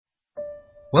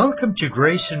Welcome to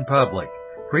Grace in Public,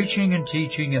 preaching and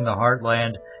teaching in the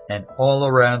heartland and all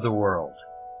around the world.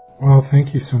 Well,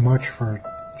 thank you so much for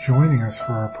joining us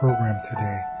for our program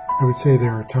today. I would say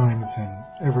there are times in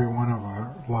every one of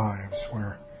our lives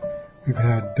where we've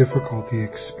had difficulty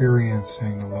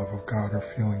experiencing the love of God or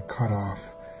feeling cut off,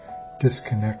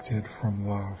 disconnected from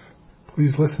love.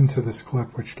 Please listen to this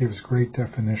clip which gives great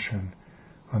definition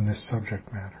on this subject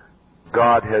matter.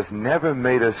 God has never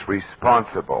made us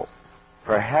responsible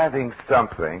for having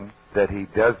something that He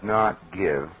does not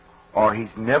give, or He's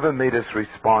never made us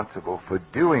responsible for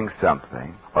doing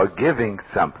something or giving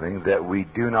something that we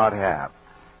do not have.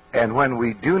 And when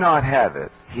we do not have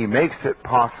it, He makes it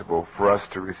possible for us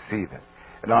to receive it.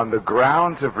 And on the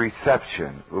grounds of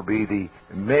reception will be the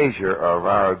measure of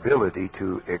our ability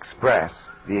to express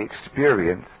the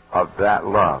experience of that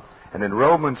love. And in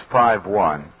Romans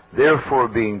 5:1, therefore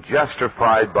being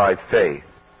justified by faith,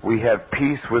 we have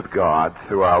peace with God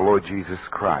through our Lord Jesus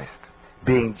Christ.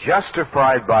 Being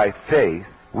justified by faith,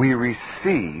 we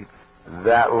receive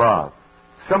that love.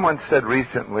 Someone said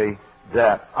recently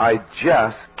that I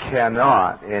just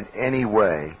cannot in any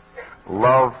way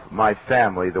love my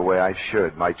family the way I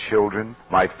should, my children,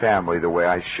 my family the way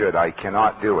I should. I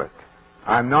cannot do it.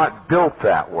 I'm not built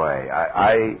that way.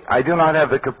 I do not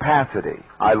have the capacity.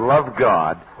 I love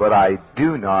God, but I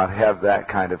do not have that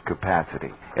kind of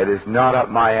capacity. It is not up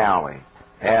my alley.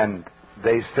 And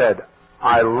they said,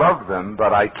 I love them,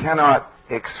 but I cannot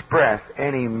express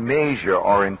any measure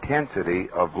or intensity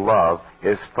of love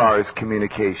as far as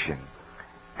communication.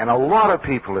 And a lot of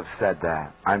people have said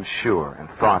that, I'm sure, and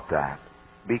thought that,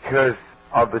 because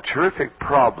of the terrific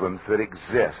problems that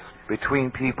exist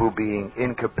between people being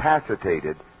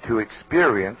incapacitated to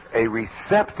experience a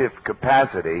receptive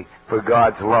capacity for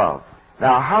God's love.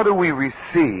 Now, how do we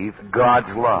receive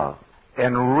God's love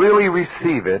and really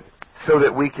receive it so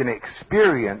that we can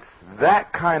experience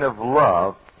that kind of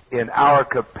love in our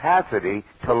capacity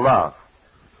to love?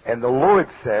 And the Lord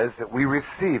says that we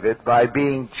receive it by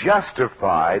being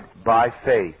justified by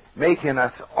faith, making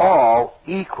us all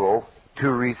equal to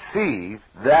receive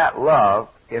that love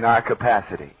in our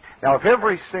capacity. Now, if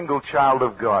every single child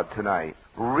of God tonight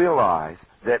realize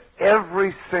that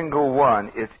every single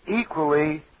one is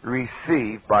equally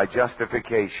received by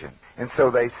justification, and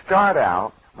so they start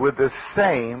out with the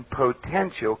same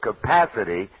potential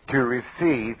capacity to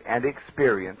receive and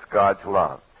experience God's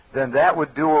love, then that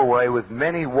would do away with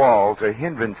many walls or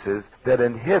hindrances that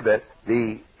inhibit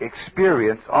the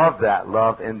experience of that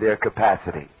love in their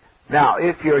capacity. Now,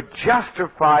 if you're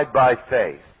justified by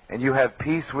faith and you have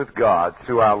peace with God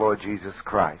through our Lord Jesus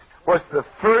Christ, what's the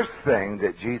first thing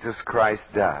that Jesus Christ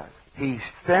does? He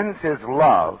sends His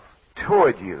love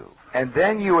toward you, and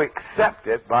then you accept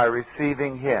it by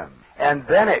receiving Him. And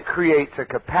then it creates a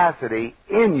capacity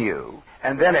in you,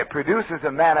 and then it produces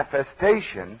a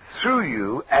manifestation through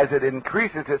you as it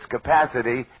increases its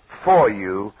capacity for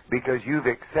you because you've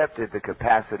accepted the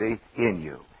capacity in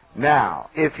you. Now,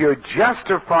 if you're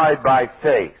justified by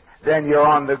faith, then you're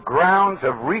on the grounds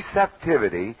of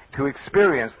receptivity to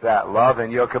experience that love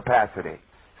in your capacity.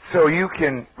 So you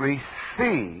can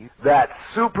receive that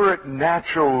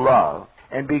supernatural love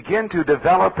and begin to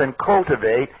develop and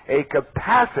cultivate a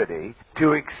capacity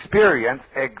to experience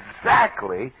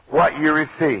exactly what you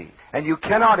receive. And you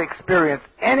cannot experience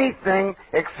anything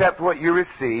except what you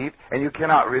receive, and you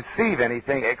cannot receive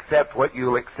anything except what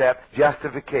you'll accept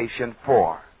justification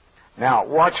for. Now,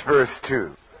 watch verse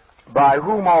 2. By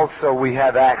whom also we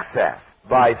have access,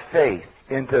 by faith,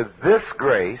 into this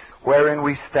grace wherein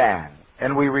we stand,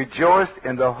 and we rejoice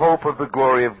in the hope of the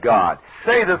glory of God.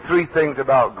 Say the three things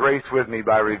about grace with me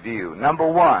by review. Number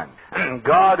one,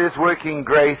 God is working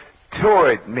grace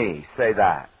toward me. Say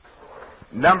that.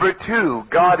 Number two,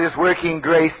 God is working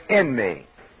grace in me.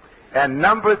 And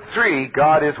number three,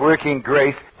 God is working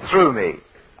grace through me,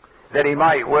 that He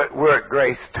might work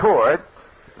grace toward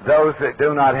those that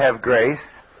do not have grace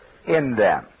in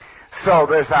them. So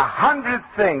there's 100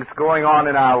 things going on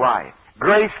in our life.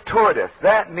 Grace toward us.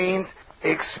 That means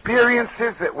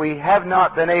experiences that we have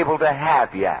not been able to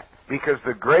have yet, because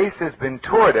the grace has been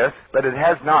toward us, but it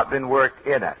has not been worked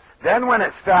in us. Then when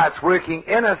it starts working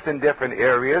in us in different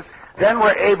areas, then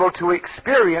we're able to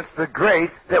experience the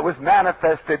grace that was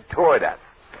manifested toward us.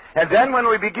 And then when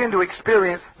we begin to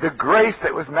experience the grace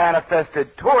that was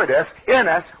manifested toward us, in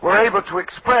us, we're able to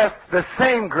express the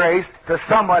same grace to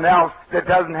someone else that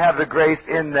doesn't have the grace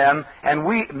in them, and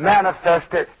we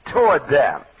manifest it toward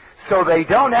them. So they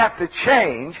don't have to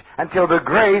change until the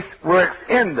grace works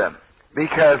in them,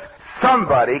 because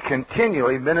somebody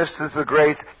continually ministers the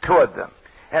grace toward them.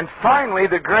 And finally,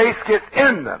 the grace gets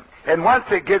in them. And once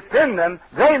it gets in them,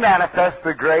 they manifest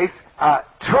the grace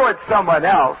towards someone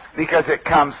else because it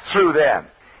comes through them.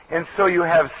 And so you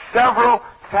have several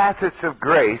facets of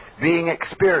grace being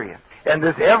experienced. And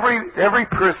there's every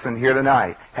person here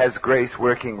tonight has grace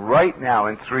working right now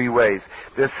in three ways.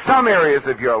 There's some areas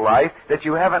of your life that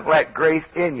you haven't let grace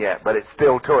in yet, but it's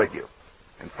still toward you.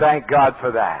 And thank God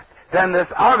for that. Then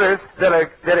there's others that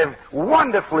have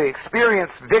wonderfully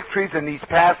experienced victories in these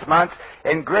past months,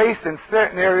 and grace in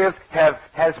certain areas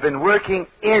has been working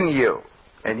in you.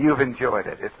 And you've enjoyed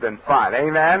it. It's been fun.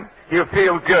 Amen? You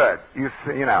feel good.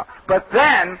 You know. But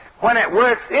then, when it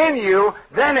works in you,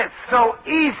 then it's so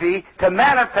easy to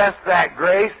manifest that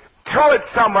grace towards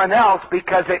someone else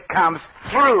because it comes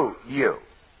through you.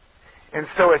 And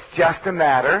so it's just a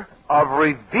matter of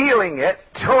revealing it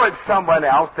towards someone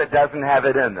else that doesn't have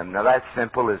it in them. Now that's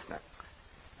simple, isn't it?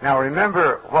 Now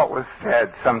remember what was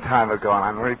said some time ago, and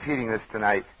I'm repeating this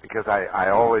tonight because I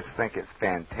always think it's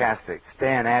fantastic.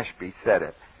 Stan Ashby said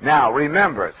it. Now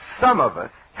remember, some of us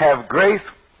have grace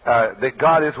that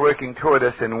God is working toward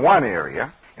us in one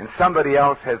area, and somebody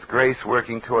else has grace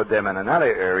working toward them in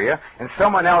another area, and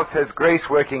someone else has grace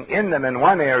working in them in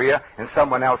one area, and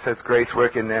someone else has grace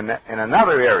working in them in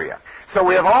another area. So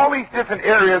we have all these different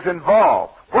areas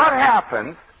involved. What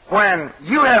happens when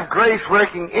you have grace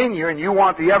working in you and you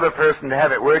want the other person to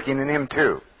have it working in him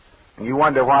too? And you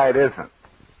wonder why it isn't.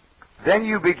 Then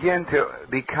you begin to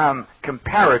become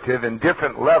comparative in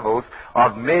different levels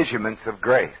of measurements of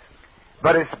grace.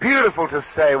 But it's beautiful to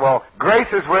say, well,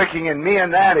 grace is working in me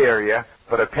in that area,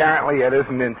 but apparently it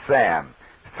isn't in Sam.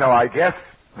 So I guess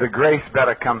the grace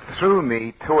better come through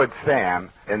me towards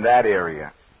Sam in that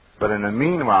area. But in the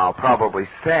meanwhile, probably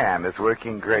Sam is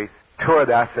working grace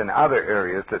toward us in other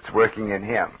areas that's working in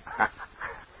him.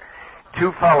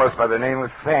 Two fellows by the name of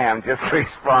Sam just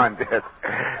responded.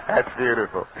 That's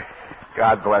beautiful.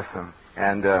 God bless them.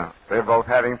 And they're both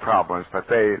having problems, but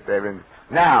they've been...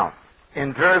 Now,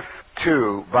 in verse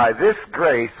 2, by this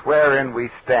grace wherein we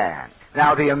stand.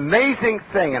 Now, the amazing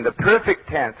thing in the perfect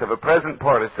tense of a present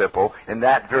participle in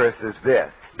that verse is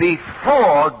this.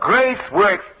 Before grace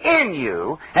works in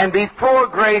you, and before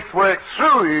grace works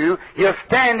through you, you're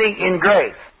standing in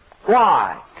grace.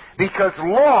 Why? Because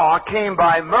law came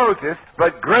by Moses,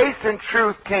 but grace and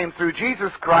truth came through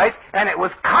Jesus Christ, and it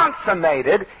was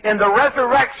consummated in the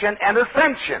resurrection and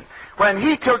ascension, when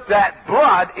he took that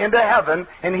blood into heaven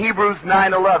in Hebrews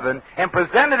 9:11 and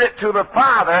presented it to the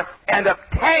Father and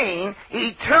obtained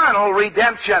eternal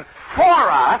redemption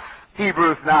for us,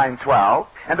 Hebrews 9:12.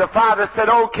 And the Father said,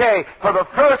 okay, for the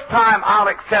first time I'll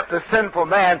accept a sinful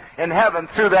man in heaven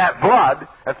through that blood,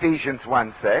 Ephesians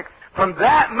 1:6. From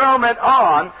that moment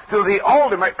on, to the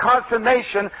ultimate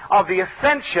consummation of the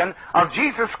ascension of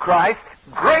Jesus Christ,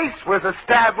 grace was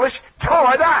established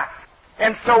toward us.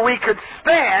 And so we could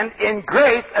stand in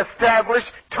grace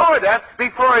established toward us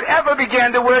before it ever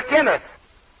began to work in us.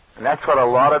 And that's what a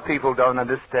lot of people don't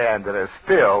understand, that are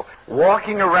still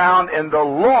walking around in the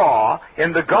law,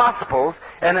 in the Gospels,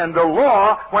 and in the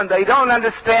law when they don't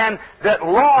understand that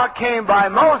law came by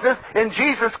Moses, and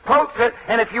Jesus quotes it,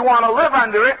 and if you want to live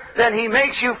under it, then he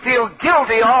makes you feel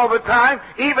guilty all the time,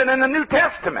 even in the New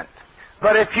Testament.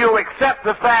 But if you accept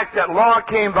the fact that law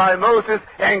came by Moses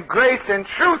and grace and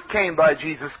truth came by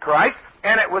Jesus Christ,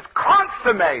 and it was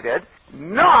consummated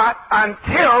not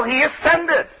until he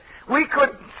ascended. We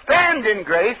couldn't stand in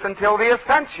grace until the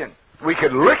ascension. We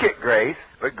could look at grace,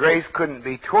 but grace couldn't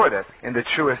be toward us in the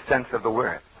truest sense of the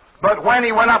word. But when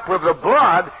he went up with the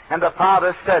blood, and the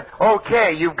Father said,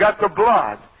 okay, you've got the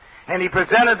blood, and he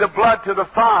presented the blood to the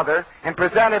Father and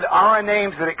presented our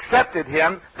names that accepted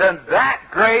him, then that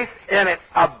grace in its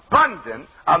abundant,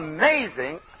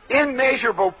 amazing,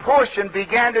 immeasurable portion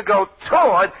began to go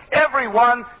toward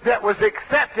everyone that was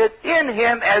accepted in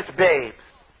him as babes.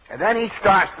 And then he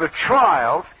starts the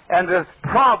trials and the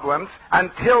problems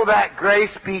until that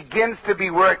grace begins to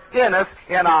be worked in us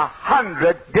in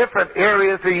 100 different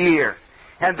areas a year.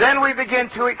 And then we begin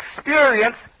to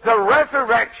experience the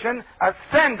resurrection,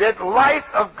 ascended life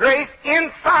of grace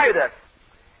inside us.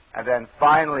 And then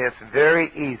finally it's very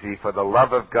easy for the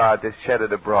love of God to shed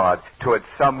it abroad towards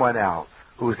someone else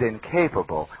who's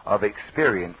incapable of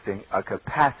experiencing a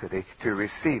capacity to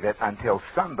receive it until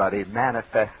somebody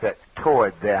manifests it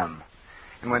toward them.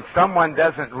 And when someone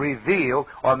doesn't reveal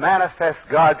or manifest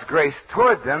God's grace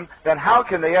toward them, then how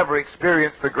can they ever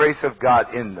experience the grace of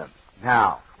God in them?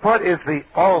 Now, what is the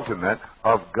ultimate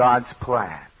of God's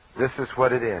plan? This is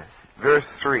what it is. Verse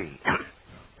 3.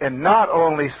 And not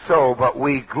only so, but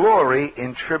we glory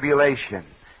in tribulation.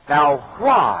 Now,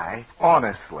 why,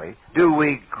 honestly, do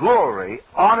we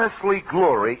honestly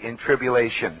glory in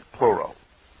tribulation, plural?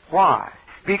 Why?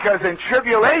 Because in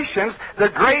tribulations, the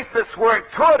grace that's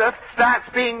worked toward us starts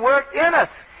being worked in us.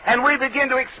 And we begin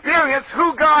to experience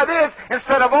who God is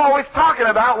instead of always talking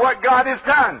about what God has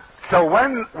done. So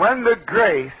when the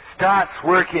grace starts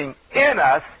working in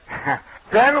us,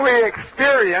 then we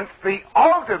experience the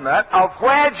ultimate of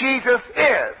where Jesus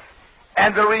is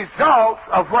and the results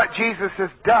of what Jesus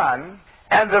has done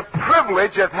and the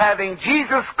privilege of having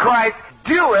Jesus Christ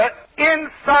do it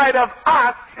inside of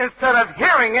us instead of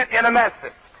hearing it in a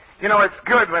message. You know, it's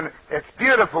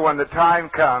beautiful when the time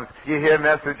comes. You hear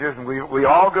messages, and we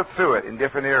all go through it in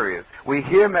different areas. We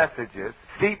hear messages,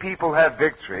 see people have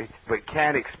victory, but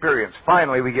can't experience.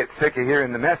 Finally, we get sick of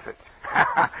hearing the message.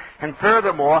 And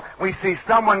furthermore, we see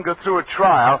someone go through a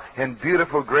trial, and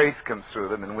beautiful grace comes through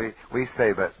them, and we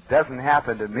say, but it doesn't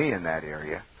happen to me in that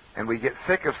area. And we get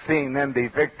sick of seeing them be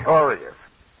victorious.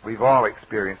 We've all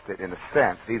experienced it in a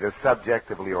sense, either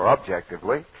subjectively or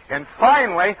objectively. And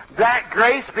finally, that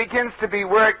grace begins to be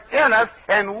worked in us,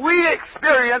 and we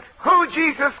experience who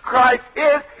Jesus Christ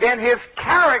is in His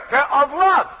character of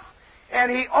love. And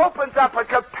He opens up a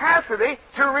capacity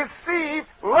to receive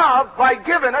love by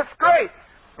giving us grace.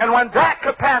 And when that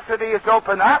capacity is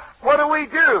opened up, what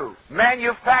do?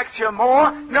 Manufacture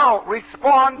more? No,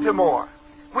 respond to more.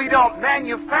 We don't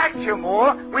manufacture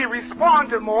more, we respond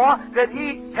to more that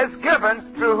He has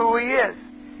given through who He is.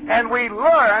 And we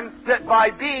learn that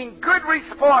by being good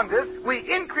responders, we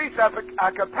increase our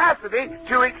capacity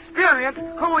to experience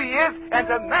who He is and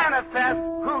to manifest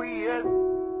who He is.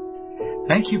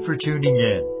 Thank you for tuning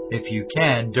in. If you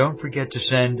can, don't forget to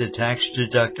send a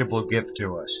tax-deductible gift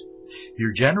to us.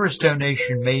 Your generous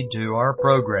donation made to our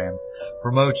program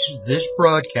promotes this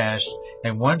broadcast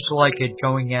and ones like it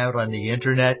going out on the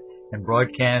Internet and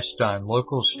broadcast on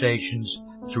local stations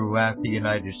throughout the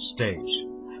United States.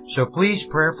 So please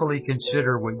prayerfully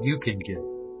consider what you can give.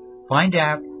 Find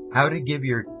out how to give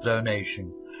your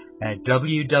donation at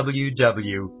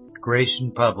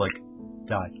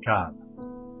www.graceandpublic.com.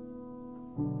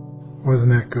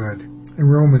 Wasn't that good? In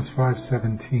Romans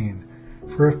 5:17,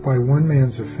 for if by one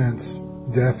man's offense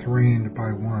death reigned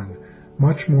by one,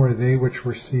 much more they which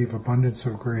receive abundance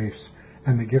of grace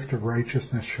and the gift of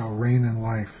righteousness shall reign in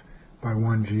life by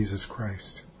one Jesus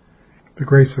Christ. The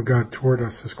grace of God toward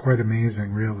us is quite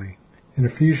amazing, really. In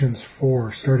Ephesians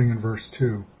 4, starting in verse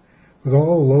 2, with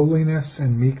all lowliness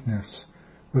and meekness,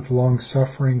 with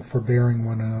long-suffering, forbearing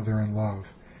one another in love,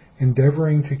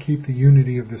 endeavoring to keep the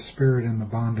unity of the Spirit in the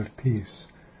bond of peace.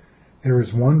 There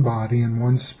is one body and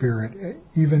one Spirit,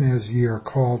 even as ye are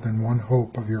called in one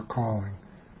hope of your calling,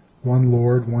 one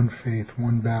Lord, one faith,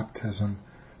 one baptism,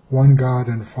 one God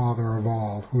and Father of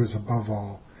all, who is above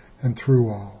all, and through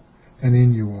all, and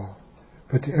in you all.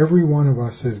 But to every one of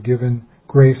us is given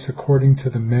grace according to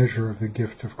the measure of the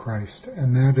gift of Christ,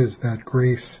 and that is that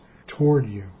grace toward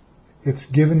you. It's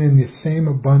given in the same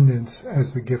abundance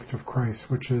as the gift of Christ,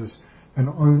 which is an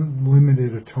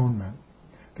unlimited atonement.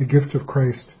 The gift of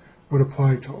Christ would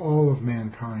apply to all of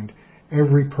mankind,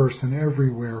 every person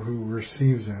everywhere who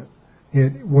receives it.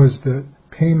 It was the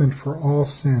payment for all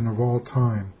sin of all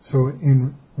time. So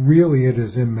really it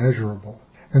is immeasurable.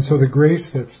 And so the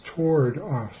grace that's toward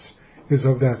us is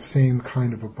of that same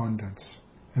kind of abundance.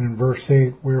 And in verse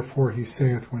 8, wherefore he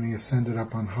saith, when he ascended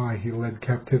up on high, he led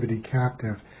captivity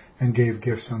captive and gave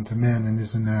gifts unto men. And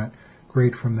isn't that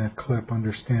great from that clip,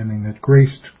 understanding that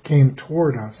grace came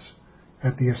toward us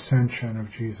at the ascension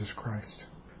of Jesus Christ.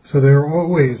 So there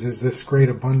always is this great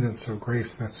abundance of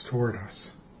grace that's toward us.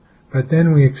 But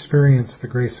then we experience the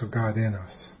grace of God in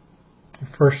us. In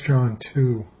 1 John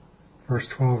 2, verse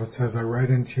 12, it says, I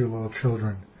write unto you, little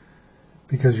children,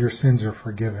 because your sins are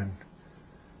forgiven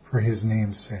for his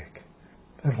name's sake.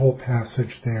 That whole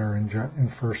passage there in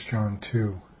 1 John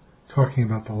 2, talking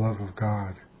about the love of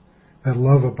God, that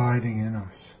love abiding in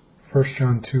us. 1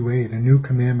 John 2:8, a new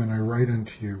commandment I write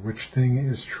unto you, which thing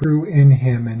is true in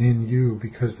him and in you,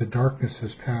 because the darkness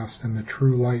is past, and the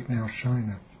true light now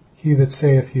shineth. He that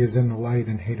saith he is in the light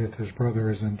and hateth his brother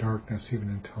is in darkness even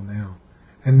until now.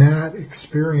 And that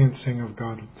experiencing of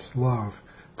God's love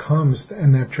comes,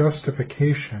 and that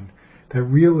justification, that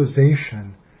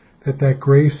realization that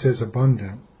grace is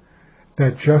abundant,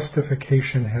 that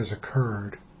justification has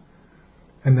occurred,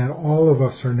 and that all of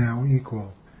us are now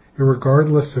equal,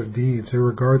 irregardless of deeds,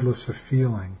 irregardless of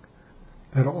feeling,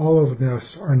 that all of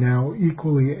us are now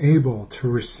equally able to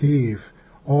receive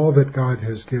all that God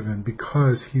has given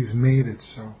because he's made it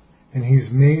so. And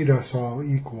he's made us all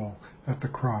equal at the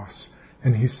cross.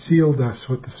 And he's sealed us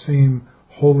with the same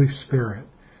Holy Spirit,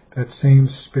 that same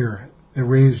Spirit that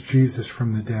raised Jesus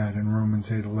from the dead in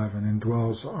Romans 8:11,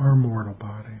 indwells our mortal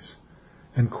bodies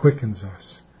and quickens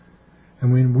us.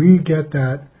 And when we get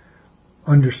that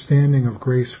understanding of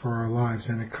grace for our lives,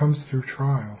 and it comes through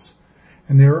trials,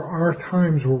 and there are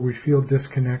times where we feel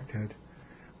disconnected,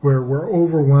 where we're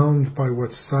overwhelmed by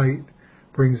what sight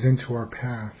brings into our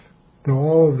path,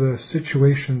 all of the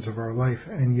situations of our life,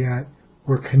 and yet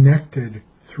we're connected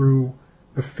through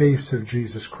the face of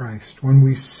Jesus Christ. When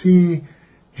we see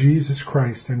Jesus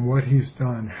Christ and what He's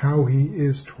done, how He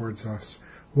is towards us,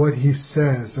 what He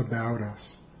says about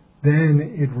us, then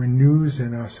it renews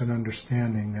in us an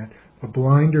understanding that the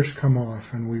blinders come off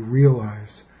and we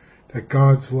realize that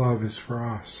God's love is for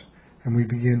us, and we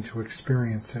begin to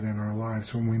experience it in our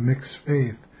lives when we mix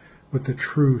faith with the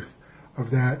truth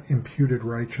of that imputed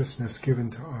righteousness given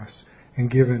to us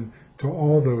and given to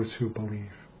all those who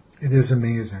believe. It is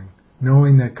amazing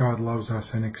knowing that God loves us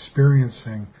and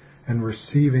experiencing and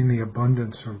receiving the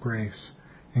abundance of grace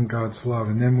in God's love,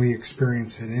 and then we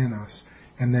experience it in us,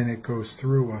 and then it goes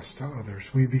through us to others.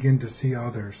 We begin to see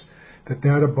others,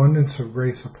 that abundance of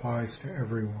grace applies to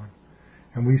everyone,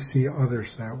 and we see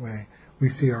others that way. We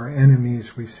see our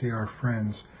enemies, we see our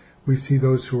friends, we see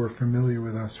those who are familiar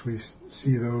with us, we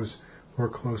see those who are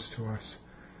close to us,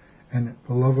 and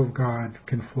the love of God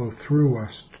can flow through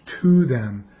us to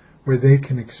them where they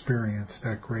can experience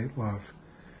that great love.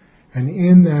 And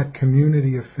in that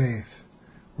community of faith,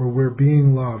 where we're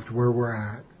being loved where we're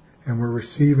at, and we're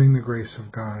receiving the grace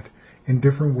of God in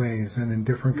different ways and in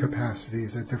different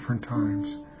capacities at different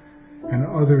times, and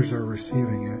others are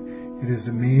receiving it, it is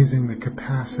amazing the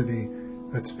capacity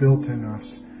that's built in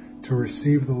us to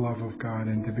receive the love of God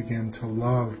and to begin to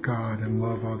love God and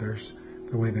love others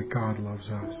the way that God loves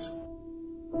us.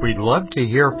 We'd love to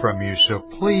hear from you, so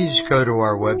please go to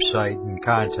our website and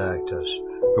contact us.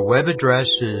 The web address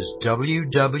is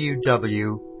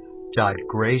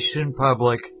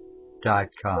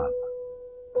www.graceinpublic.com.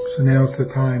 So now's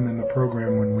the time in the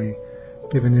program when we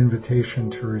give an invitation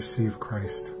to receive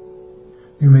Christ.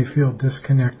 You may feel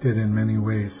disconnected in many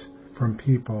ways from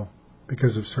people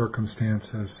because of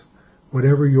circumstances,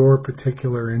 whatever your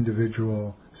particular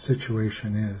individual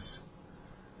situation is.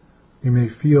 You may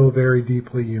feel very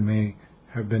deeply, you may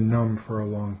have been numb for a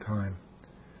long time.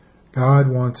 God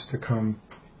wants to come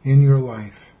in your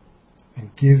life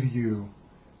and give you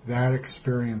that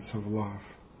experience of love.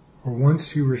 Or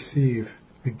once you receive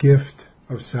the gift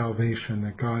of salvation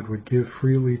that God would give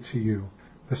freely to you,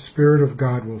 the Spirit of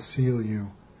God will seal you,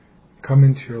 come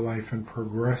into your life and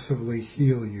progressively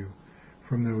heal you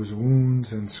from those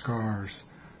wounds and scars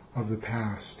of the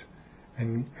past,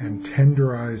 and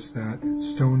tenderize that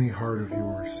stony heart of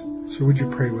yours. So would you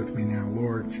pray with me now?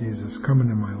 Lord Jesus, come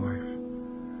into my life.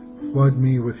 Flood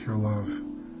me with your love.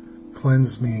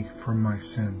 Cleanse me from my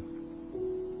sin.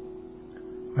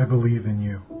 I believe in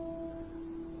you.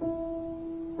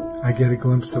 I get a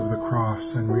glimpse of the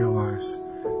cross and realize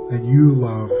that you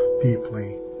love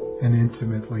deeply and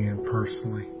intimately and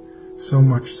personally, so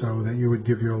much so that you would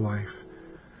give your life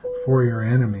for your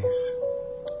enemies.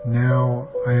 Now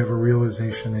I have a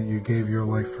realization that you gave your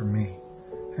life for me,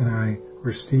 and I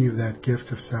receive that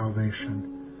gift of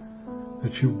salvation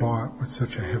that you bought with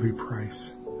such a heavy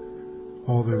price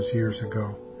all those years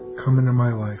ago. Come into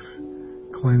my life,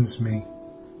 cleanse me,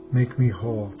 make me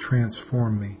whole,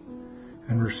 transform me,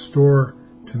 and restore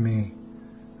to me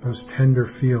those tender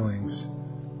feelings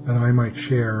that I might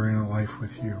share in a life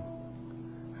with you.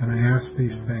 And I ask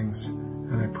these things,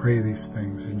 and I pray these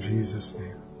things in Jesus'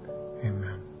 name.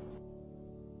 Amen.